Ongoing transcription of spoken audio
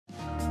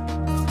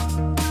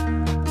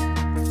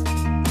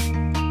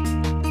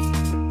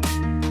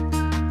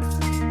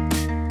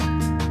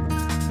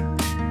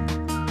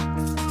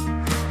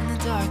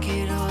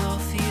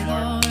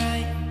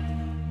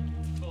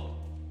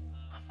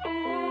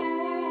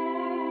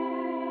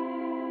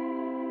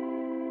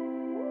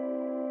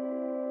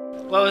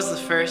What was the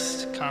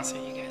first concert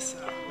you guys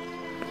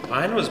saw?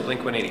 Mine was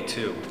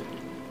Blink-182.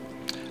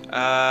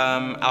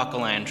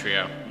 Alkaline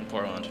Trio in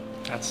Portland.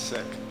 That's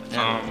sick.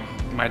 Yeah.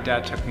 My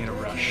dad took me to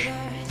Rush.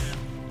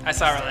 I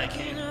saw Relay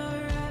King.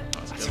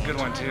 That's a good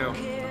one too.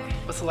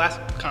 What's the last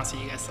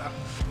concert you guys saw?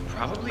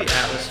 Probably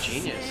Atlas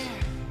Genius.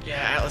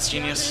 Yeah, Atlas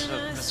Genius.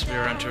 We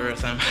were on tour with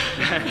them.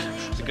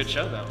 It's a good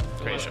show though.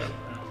 Great show.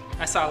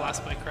 I saw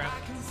Lost Boy Crow.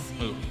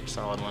 Ooh,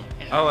 solid one.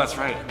 Yeah. Oh, that's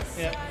right.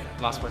 Yep.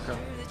 Lost Boy Crow.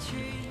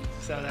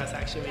 So that's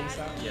actually what you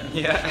saw? Yeah.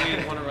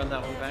 Yeah. You want to run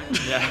that one back?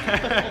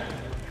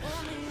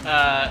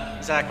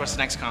 Yeah. Zach, what's the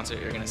next concert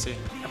you're gonna see?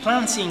 I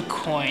plan on seeing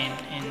Coin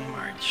in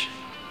March.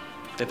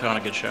 They put on a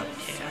good show.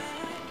 Yeah.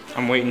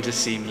 I'm waiting to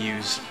see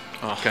Muse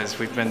Oh. because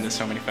we've been to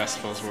so many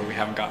festivals where we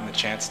haven't gotten the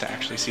chance to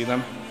actually see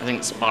them. I think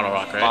it's Bottle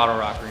Rock, right? Bottle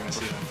Rock, we're gonna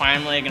see them.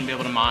 Finally gonna be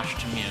able to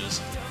mosh to Muse.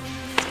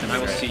 And I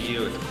will see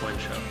you at the Coin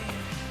Show.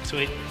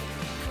 Sweet.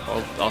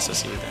 I'll also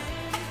see you there.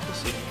 We'll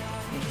see.